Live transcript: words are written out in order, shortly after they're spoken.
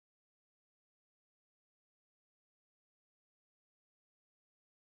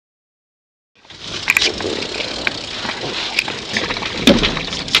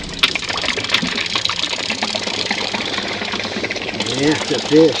That's a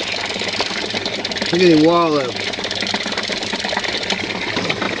fish. Look at him wallow.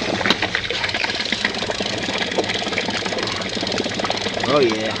 Oh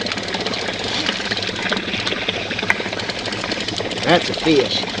yeah. That's a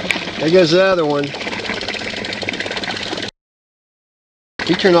fish. There goes the other one.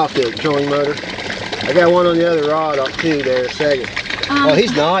 You turn off the trolling motor. I got one on the other rod off too there in a second. Oh,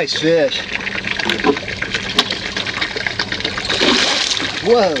 he's a nice fish.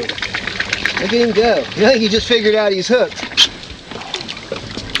 Whoa. Look at him go. I think he just figured out he's hooked.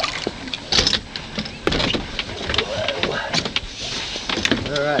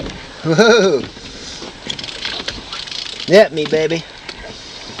 Alright. Whoa. Net me, baby.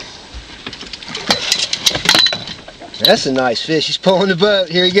 That's a nice fish. He's pulling the boat.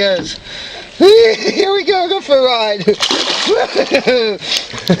 Here he goes. Here we go. Go for a ride.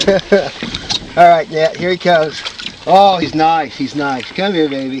 Alright, Net. Here he comes. Oh, he's nice. He's nice. Come here,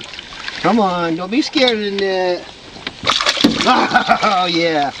 baby. Come on. Don't be scared of the net. Oh,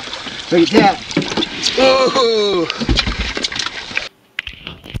 yeah. Look at that. Oh.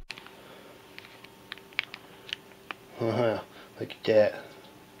 Look at that. It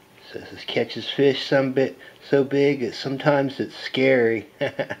says it catches fish so big that sometimes it's scary.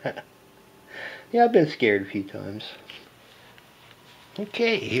 Yeah, I've been scared a few times.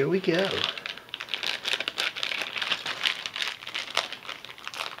 Okay, here we go.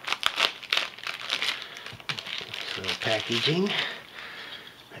 So packaging.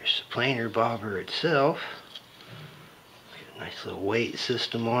 There's the planer bobber itself. Got a nice little weight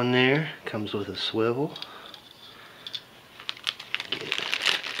system on there. Comes with a swivel.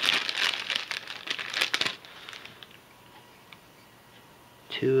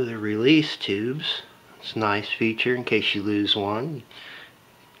 Two of the release tubes. It's a nice feature in case you lose one.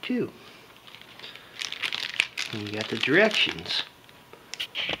 Two. And you got the directions.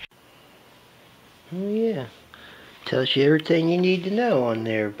 Oh yeah. Tells you everything you need to know on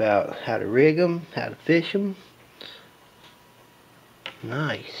there about how to rig them, how to fish them.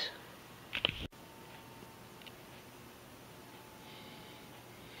 Nice.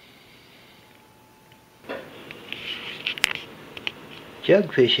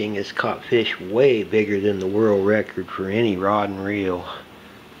 Jug fishing has caught fish way bigger than the world record for any rod and reel.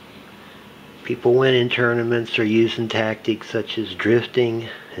 People win in tournaments are using tactics such as drifting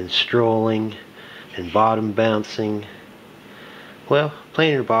and strolling and bottom bouncing. Well,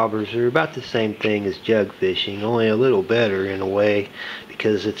 planer bobbers are about the same thing as jug fishing, only a little better in a way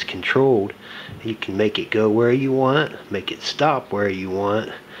because it's controlled. You can make it go where you want, make it stop where you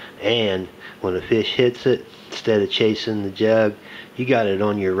want, and when a fish hits it, instead of chasing the jug, you got it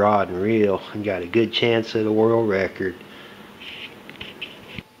on your rod and reel and got a good chance at a world record.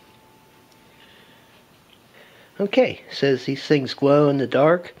 Okay, says these things glow in the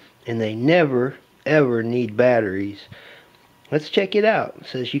dark and they never ever need batteries. Let's check it out. It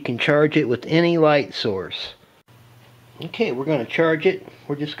says you can charge it with any light source. Okay, we're going to charge it.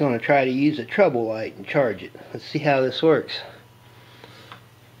 We're just going to try to use a trouble light and charge it. Let's see how this works.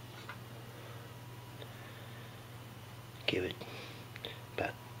 Give it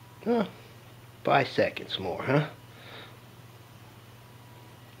about 5 seconds more, huh?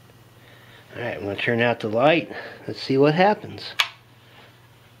 Alright, I'm going to turn out the light. Let's see what happens.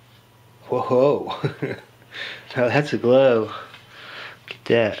 Whoa! Oh, that's a glow. Look at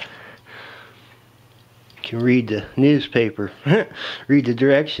that. You can read the newspaper. Read the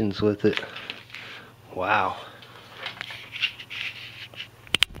directions with it. Wow.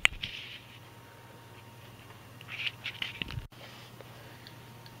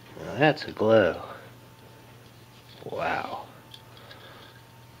 Now that's a glow. Wow.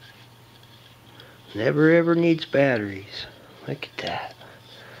 Never ever needs batteries. Look at that.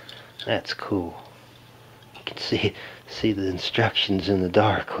 That's cool. You can see the instructions in the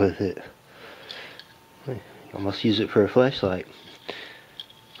dark with it. You almost use it for a flashlight.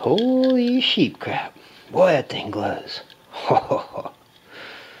 Holy sheep crap. Boy, that thing glows. Who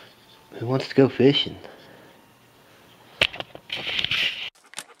wants to go fishing?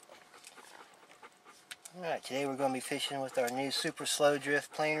 Alright, today we're going to be fishing with our new super slow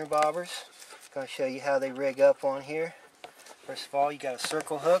drift planer bobbers. I'm going to show you how they rig up on here. First of all, you got a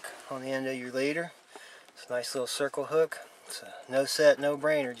circle hook on the end of your leader. It's a nice little circle hook. It's a no set, no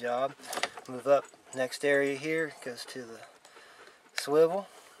brainer job. Move up, next area here goes to the swivel.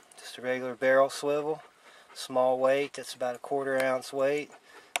 Just a regular barrel swivel. Small weight, that's about a 1/4 ounce weight.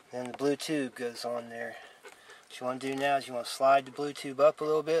 Then the blue tube goes on there. What you want to do now is you want to slide the blue tube up a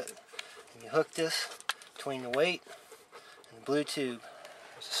little bit. And you hook this between the weight and the blue tube.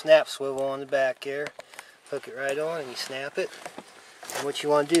 There's a snap swivel on the back there. Hook it right on and you snap it. And what you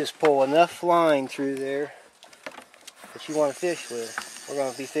want to do is pull enough line through there that you want to fish with. We're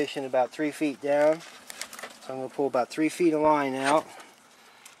going to be fishing about 3 feet down. So I'm going to pull about 3 feet of line out.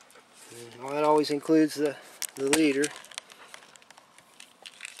 And well, that always includes the leader.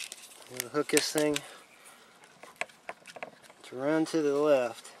 I'm going to hook this thing to run to the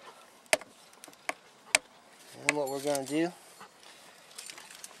left. And what we're going to do,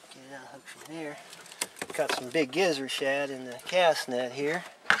 get it unhooked from here. Got some big gizzard shad in the cast net here.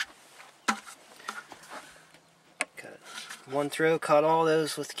 Got one throw, caught all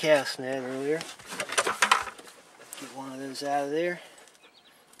those with the cast net earlier. Get one of those out of there.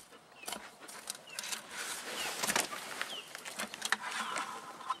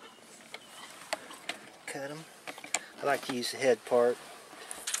 Cut them. I like to use the head part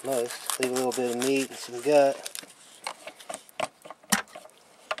most. Leave a little bit of meat and some gut.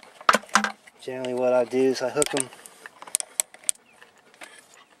 Generally what I do is I hook them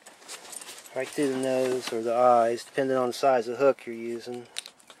right through the nose or the eyes, depending on the size of hook you're using.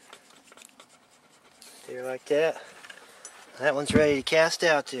 There like that. That one's ready to cast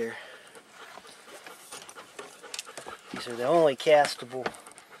out there. These are the only castable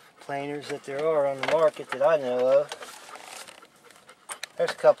planers that there are on the market that I know of. There's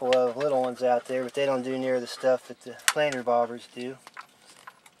a couple of little ones out there, but they don't do near the stuff that the planer bobbers do.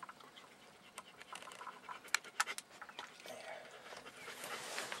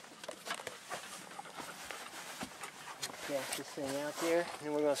 Cast this thing out there, and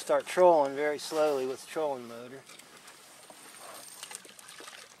then we're going to start trolling very slowly with the trolling motor.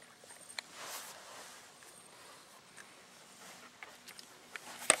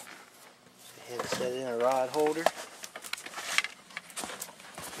 Hit set in a rod holder.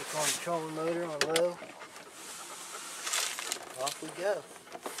 Click on the trolling motor on low. Off we go.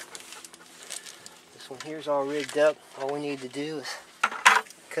 This one here's all rigged up. All we need to do is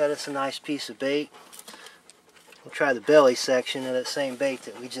cut us a nice piece of bait. We'll try the belly section of that same bait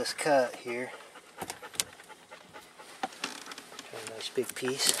that we just cut here. Try a nice big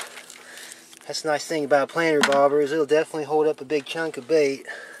piece. That's the nice thing about a planer bobber is it'll definitely hold up a big chunk of bait.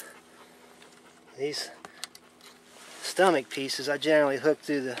 These stomach pieces I generally hook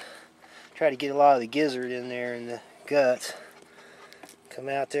through the, try to get a lot of the gizzard in there and the guts. Come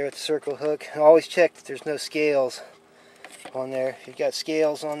out there with the circle hook. Always check that there's no scales on there. If you've got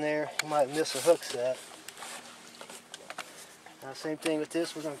scales on there, you might miss a hook set. Now, same thing with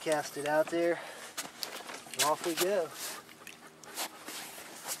this, we're going to cast it out there, and off we go.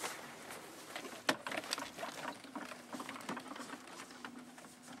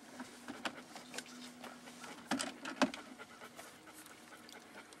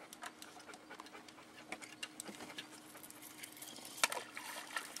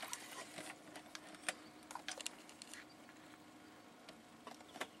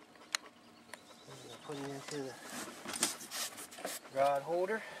 Put it into the rod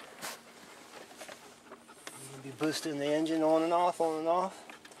holder. You can be boosting the engine on and off, on and off.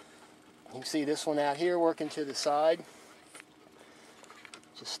 You can see this one out here working to the side.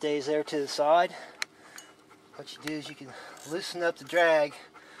 Just stays there to the side. What you do is you can loosen up the drag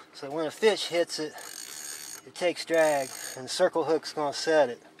so that when a fish hits it, it takes drag and the circle hook's going to set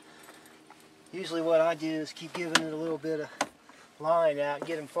it. Usually what I do is keep giving it a little bit of line out and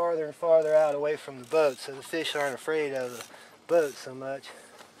get them farther and farther out away from the boat so the fish aren't afraid of the boat so much.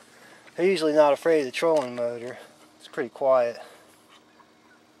 They're usually not afraid of the trolling motor. It's pretty quiet.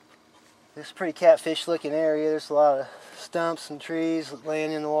 This is a pretty catfish looking area. There's a lot of stumps and trees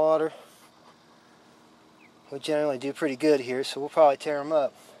laying in the water. We generally do pretty good here, so we'll probably tear them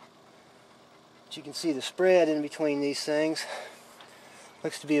up. But you can see the spread in between these things.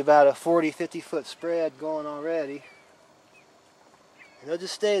 Looks to be about a 40-50 foot spread going already. And they'll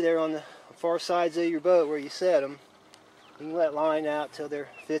just stay there on the far sides of your boat where you set them. You can let line out till they're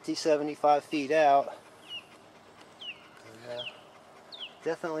 50-75 feet out. And,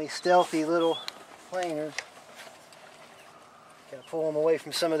 definitely stealthy little planers. Gotta pull them away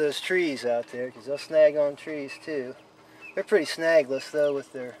from some of those trees out there because they'll snag on trees too. They're pretty snagless though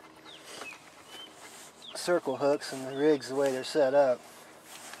with their circle hooks and the rigs the way they're set up.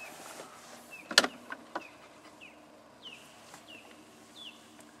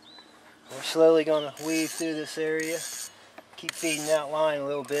 We're slowly going to weave through this area. Keep feeding that line a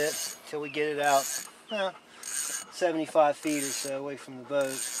little bit until we get it out 75 feet or so away from the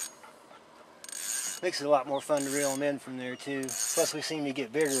boat. Makes it a lot more fun to reel them in from there too. Plus we seem to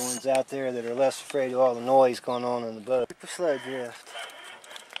get bigger ones out there that are less afraid of all the noise going on in the boat. Super slow drift.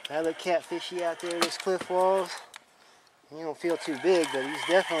 I look catfishy out there, this cliff walls. He don't feel too big, but he's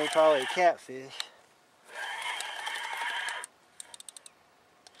definitely probably a catfish.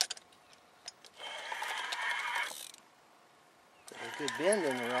 A good bend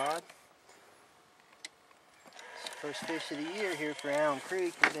in the rod. It's the first fish of the year here for Elm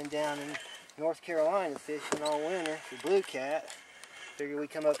Creek. We've been down in North Carolina fishing all winter for blue cat. Figure we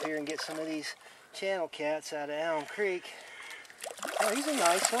come up here and get some of these channel cats out of Elm Creek. Oh, he's a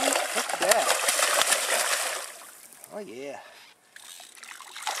nice one. Look at that. Oh yeah.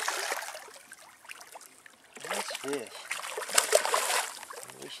 Nice fish.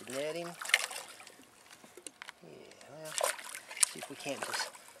 We should net him. Yeah, well, see if we can't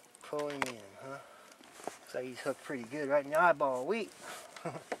just pull him in, huh? Looks like he's hooked pretty good right in the eyeball. Weak.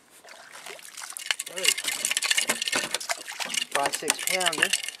 5-6 pounder.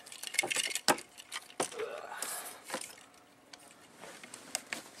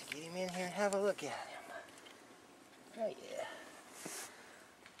 Let's get him in here and have a look at him. Oh yeah.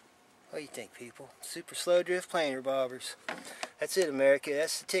 What do you think, people? Super slow drift planer bobbers. That's it, America.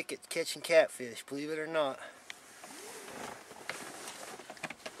 That's the ticket to catching catfish, believe it or not.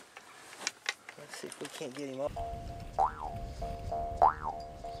 Let's see if we can't get him up.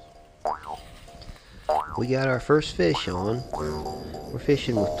 We got our first fish on. We're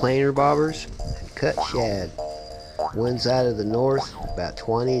fishing with planer bobbers and cut shad. Winds out of the north about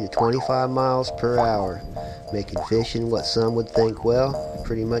 20 to 25 miles per hour, making fishing what some would think, well,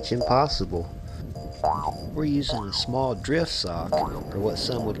 pretty much impossible. We're using a small drift sock, or what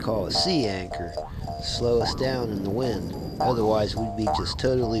some would call a sea anchor, to slow us down in the wind. Otherwise we'd be just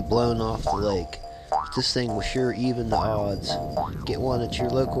totally blown off the lake. But this thing will sure even the odds. Get one at your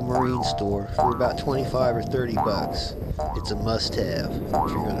local marine store for about 25 or 30 bucks. It's a must-have if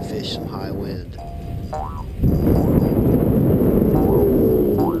you're going to fish some high wind.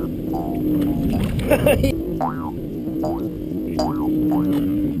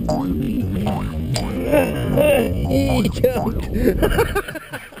 He jumped.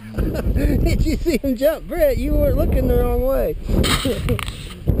 Did you see him jump, Brett? You weren't looking the wrong way.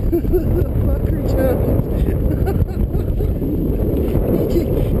 The fucker jumped.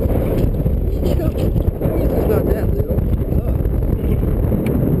 He jumped. I guess it's not that little. Oh.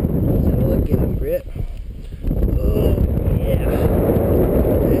 Let's have a look at him, Brett. Oh, yeah.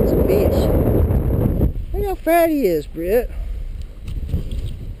 That's a fish. Look how fat he is, Brett.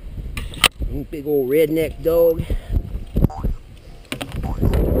 Big old redneck dog.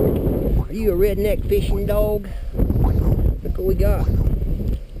 Are you a redneck fishing dog? Look what we got.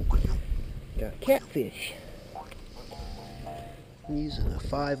 Got a catfish. I'm using a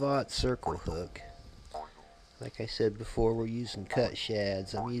 5/0 circle hook. Like I said before, we're using cut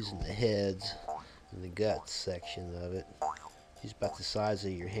shads. I'm using the heads and the guts section of it. It's about the size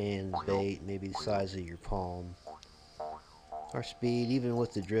of your hand bait, maybe the size of your palm. Our speed, even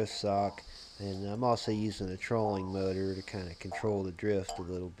with the drift sock, and I'm also using a trolling motor to kind of control the drift a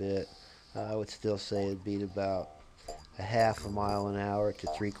little bit. I would still say it'd be about a half a mile an hour to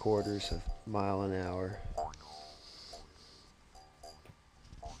 3/4 of a mile an hour.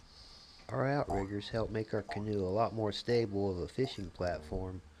 Our outriggers help make our canoe a lot more stable of a fishing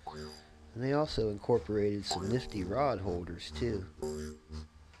platform, and they also incorporated some nifty rod holders too.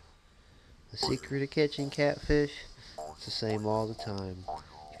 The secret of catching catfish? It's the same all the time.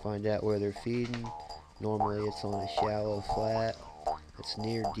 You find out where they're feeding. Normally it's on a shallow flat that's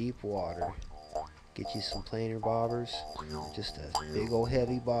near deep water. Get you some planer bobbers, just a big old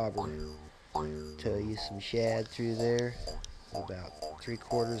heavy bobber. Tow you some shad through there, about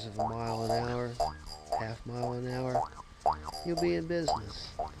 3/4 of a mile an hour, half mile an hour. You'll be in business.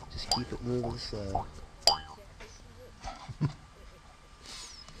 Just keep it moving slow.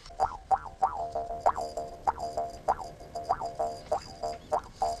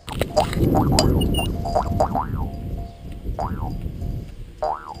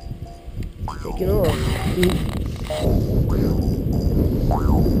 Taking off.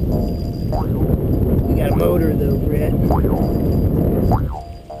 We got a motor though, Brett.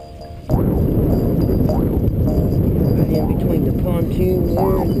 Right in between the pontoon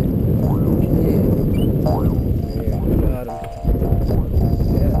there and the canoe. There, got him.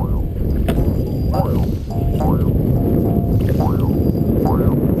 Yeah.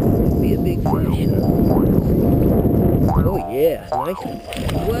 Be a big fish, huh? Oh yeah, nice one.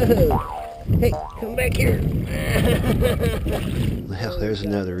 Whoa! Hey, come back here. Well, there's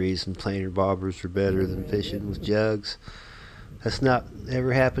another reason planer bobbers are better than fishing with jugs. That's not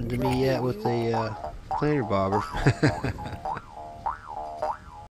ever happened to me yet with a planer bobber.